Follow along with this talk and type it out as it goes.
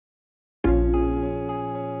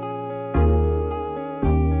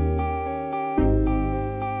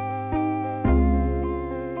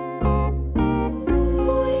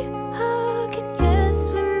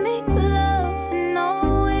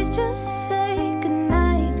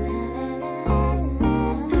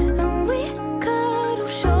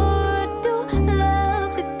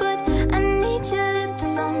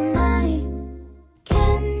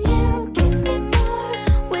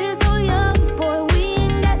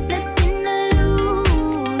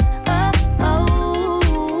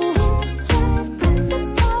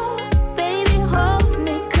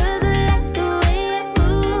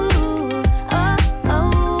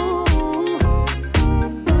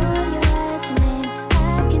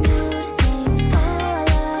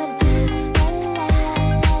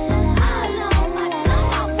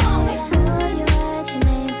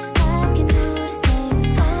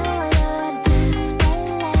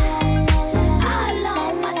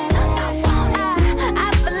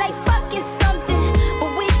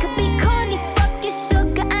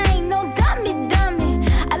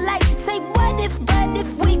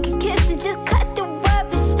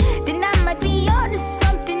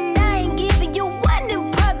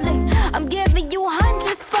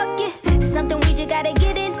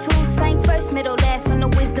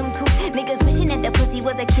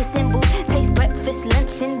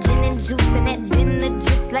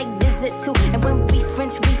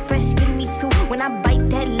bench, refresh, give me two. When I bite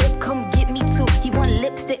that lip, come get me two. He want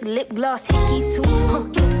lipstick, lip gloss, hickeys too.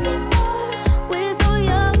 Kiss me more. We're so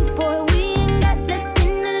young, boy, we ain't got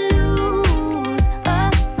nothing to lose. Oh,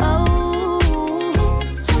 oh,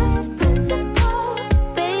 it's just principle.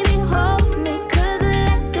 Baby, hold me, 'cause I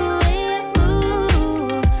like the way you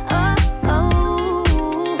move. Oh,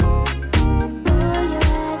 oh. Oh, you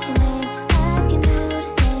write your name, I can do the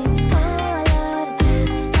same. Oh, I love the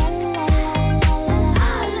taste. La la la la la.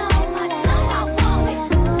 All on my tongue, I want it.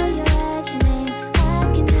 Oh, you write your name, I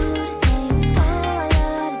can do the same. Oh, I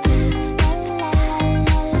love the taste. La la la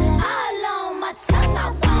la la. All on my tongue, I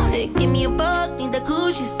want it. Say, give me a buck, need the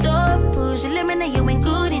Gucci stuff. Push your limit, now you ain't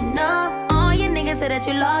good enough. All your niggas say that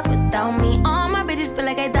you lost without me. All my bitches feel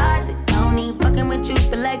like I dodged the county. Fucking with you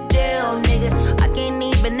feel like jail, nigga. I can't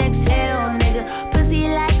even exhale, nigga. Pussy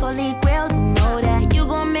like holy grail, you know that. You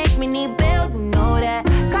gon' make me need bail, you know that.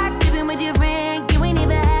 Caught dipping with your friend, you ain't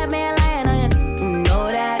even had man lying on you, you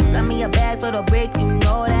know that. Got me a bag for the brick, you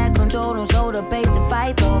know that. Control don't show the pace if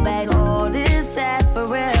I throw back all this ass for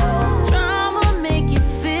real. Drama make you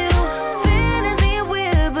feel, fantasy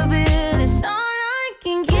with a bill. It's all I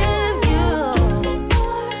can give you. Kiss me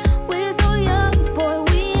more. We're so young, boy,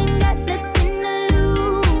 we ain't got nothing to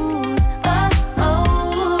lose. Oh,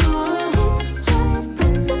 oh, it's just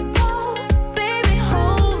principle. Baby,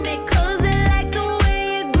 hold me, 'cause I like the way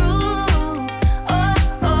you groove. Oh,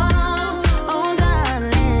 oh, oh,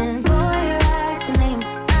 darling. Boy, you write your name,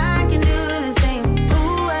 I can do the same.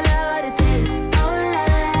 Ooh, I love the taste. Oh, la,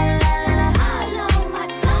 la, la, la, la. All on my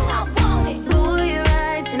tongue, I want it. Boy, you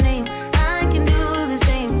write your name, I can do the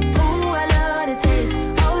same. Ooh, I love the taste.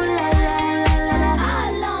 Oh, la, la, la, la, la.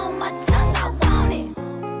 All on my tongue, I want it.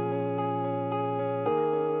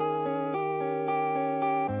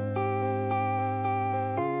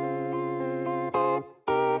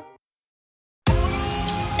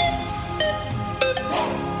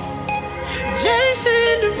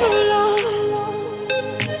 Jason Derulo.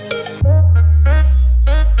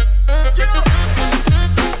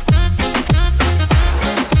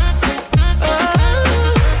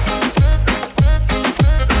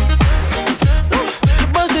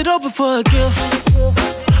 Bust it open for a gift.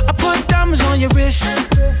 I put diamonds on your wrist.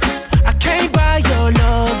 I can't buy your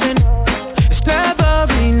loving. It's never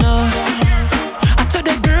enough. I took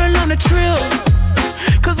that girl on a trip,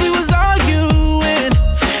 'cause we was arguing.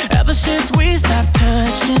 Ever since we stopped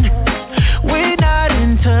touching, we're not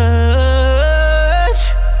in touch.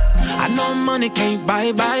 I know money can't buy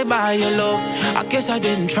your love. I guess I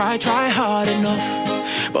didn't try hard enough.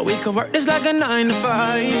 But we could work this like a 9 to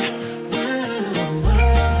 5.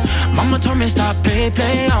 Mama told me stop play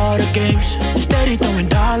all the games. Steady throwing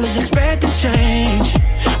dollars, expecting change.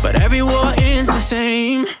 But every war ends the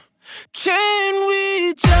same. Can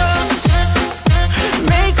we just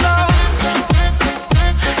make love?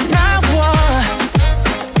 Not war.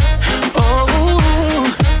 Oh,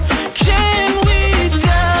 can we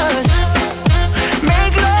just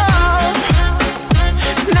make love?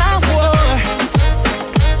 Not war.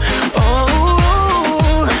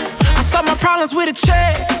 Oh, I solved my problems with a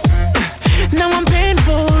check. Now I'm paying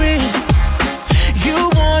for it. You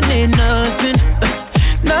wanted nothing,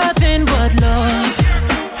 nothing but love.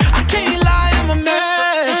 I can't lie, I'm a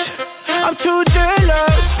mess. I'm too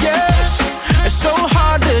jealous, yes. It's so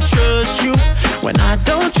hard to trust you when I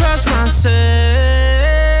don't trust myself.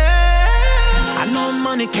 I know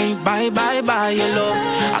money can't buy your love.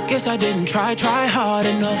 I guess I didn't try hard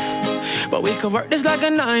enough. But we could work this like a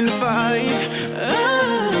 9 to 5.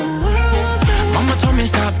 Mama told me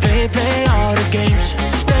stop play all the games.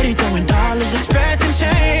 Steady throwing dollars, expecting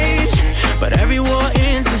change. But every war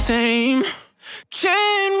ends the same.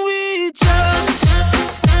 Can we just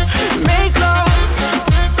make love?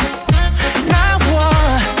 Not war.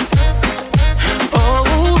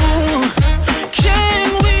 Oh, can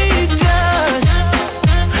we just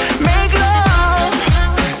make love?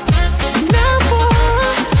 Not war.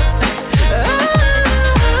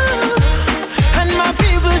 Oh, and my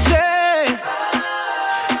people say,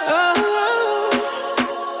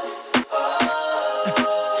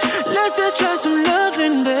 let's just try some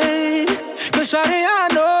loving, babe. 'Cause shawty,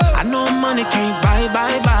 I know money can't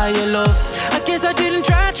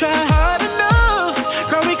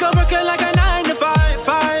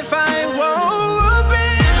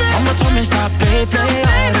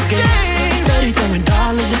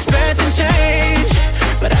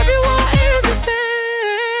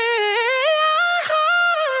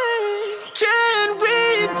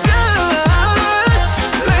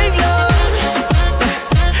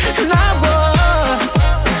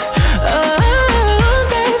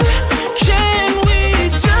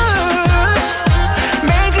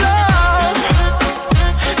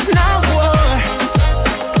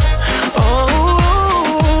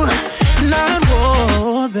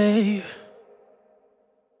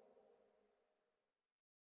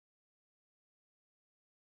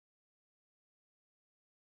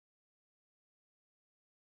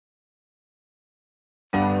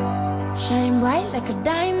Shine bright like a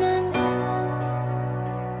diamond.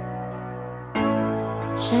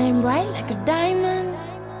 Shine bright like a diamond.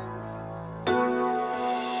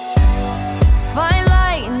 Fine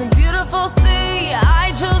light in the beautiful sea.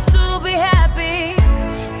 I chose to be happy.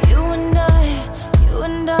 You and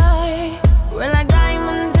I, we're like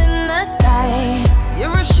diamonds in the sky.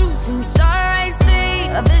 You're a shooting star, I see,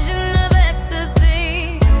 a vision of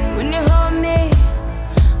ecstasy. When you hold me,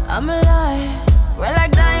 I'm alive. We're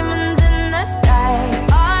like diamonds in the sky.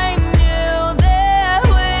 I knew that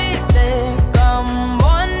we'd become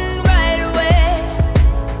one right away.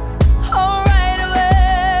 Oh, right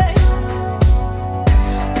away.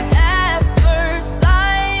 At first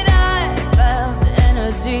sight, I felt the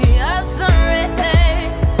energy of sun rays.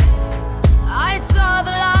 I saw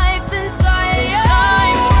the life inside. So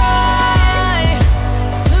shine bright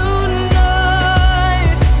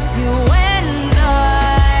tonight. You and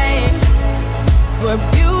I, we're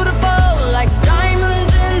beautiful like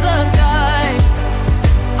diamonds in the sky.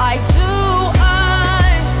 I too,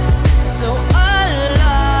 I'm so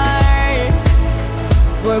alive.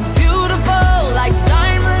 We're beautiful like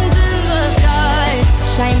diamonds in the sky.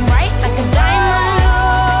 Shine bright like a diamond.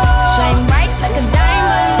 Shine bright like a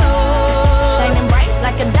diamond. Shining bright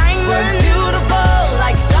like a diamond. We're beautiful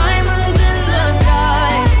like diamonds in the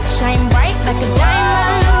sky. Shine bright like a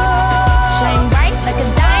diamond. Shine bright like a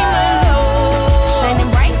diamond. Shining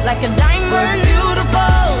bright like a diamond. We're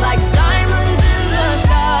beautiful like diamonds in the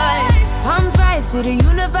sky. Palms rise to the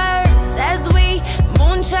universe as we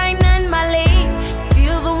moonshine and Mali.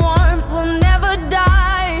 Feel the warmth, we'll never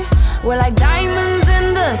die. We're like diamonds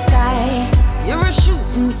in the sky. You're a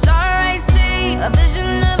shooting star, I see, a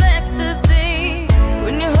vision of ecstasy.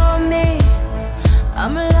 When you hold me,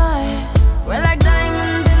 I'm alive. We're like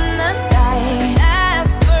diamonds in the sky. At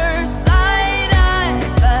first sight, I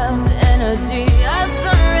felt the energy of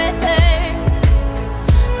sun rays.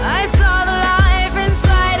 I saw the life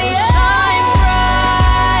inside you. Shine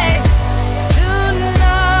bright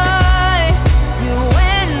tonight. You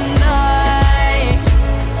and I,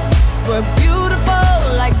 we're beautiful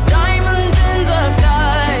like diamonds in the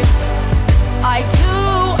sky. I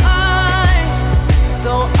too, I'm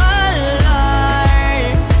so alive.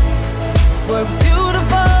 We're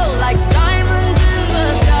beautiful like diamonds in the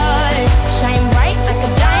sky. Shine bright like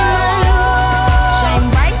a diamond. Shine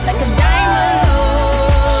bright like a diamond.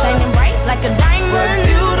 Shining bright like a diamond. We're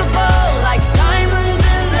beautiful like diamonds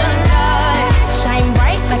in the sky. Shine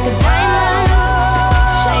bright like a diamond.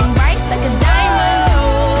 Shine bright like a diamond.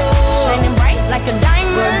 Shining bright like a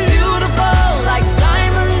diamond. We're beautiful like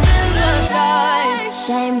diamonds in the sky.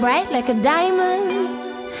 Shine bright like a diamond.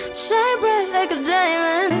 Shine bright like a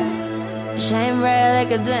diamond. Shine bright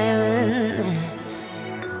like a diamond.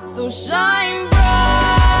 So shine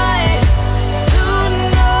bright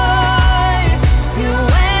tonight. You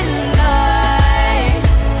and I,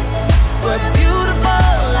 we're beautiful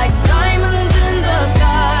like diamonds in the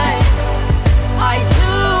sky. I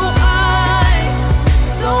too, I'm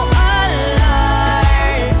so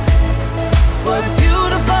alive. We're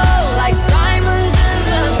beautiful like diamonds in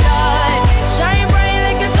the sky. Shine bright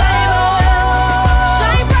like a diamond.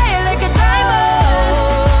 Shine bright like a diamond.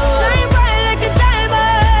 Shine bright like a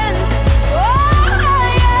diamond. Oh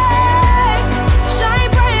yeah. Shine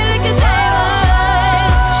bright like a diamond.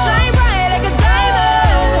 Shine bright like a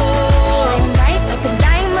diamond. Shine bright like a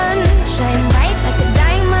diamond. Shine bright like a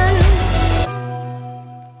diamond.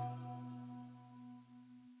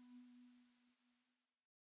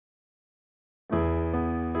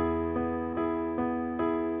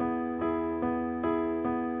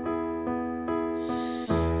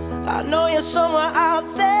 I know you're somewhere out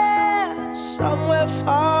there, somewhere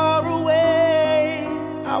far away.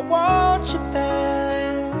 I want you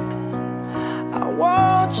back. I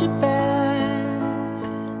want you back.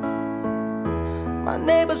 My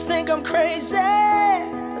neighbors think I'm crazy,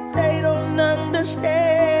 but they don't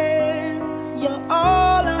understand. You're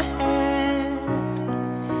all I had.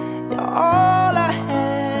 You're all I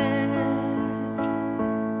had.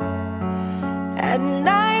 At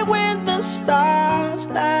night when the stars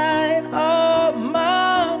light up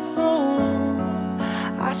my room,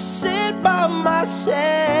 I sit by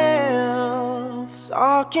myself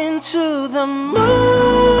talking to the moon,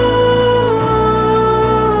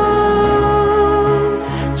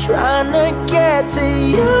 trying to get to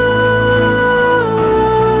you.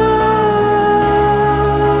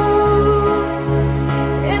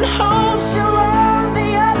 In hopes you're on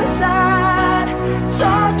the other side,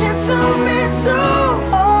 talking to me too.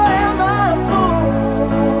 Or am I a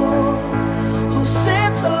fool who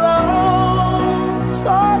sits alone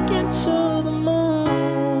talking to the moon?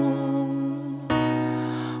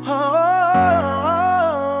 Oh.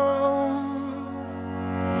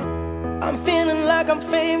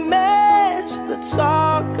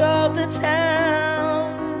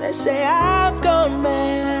 They say I've gone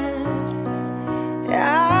mad,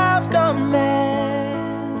 yeah, I've gone mad,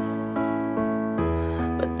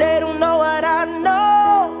 but they don't know what I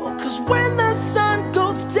know. Cause when the sun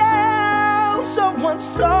goes down, someone's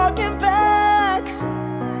talking back.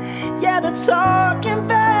 Yeah, they're talking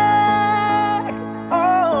back.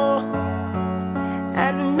 Oh,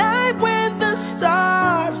 at night when the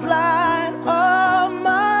stars light up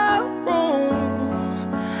my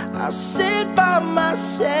room, I sit by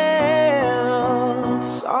myself,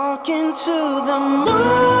 talking to the moon,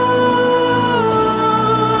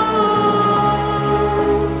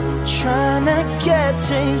 trying to get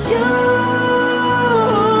to you.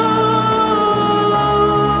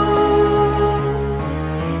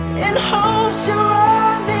 In hopes you're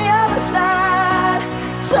on the other side,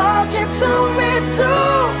 talking to me too.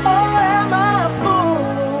 Or am I a fool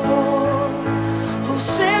who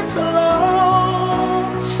sits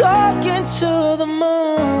alone, talking to the moon?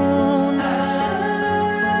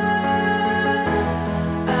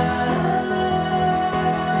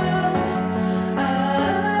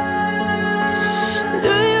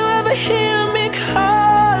 Do you ever hear me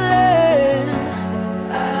calling?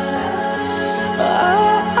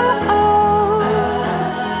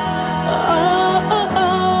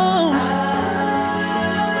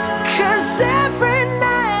 Cause every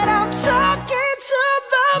night I'm talking to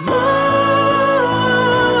the moon,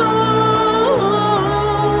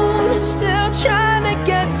 still trying to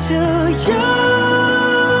get to you.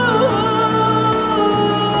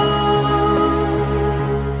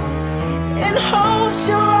 In hopes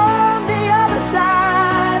you're on the other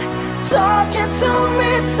side, talking to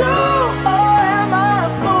me too. Or am I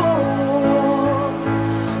a fool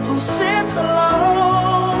who sits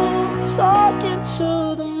alone, talking to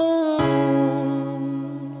the moon?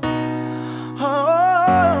 Oh,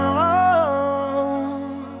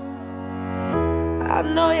 I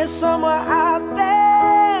know you're somewhere out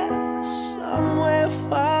there, somewhere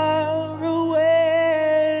far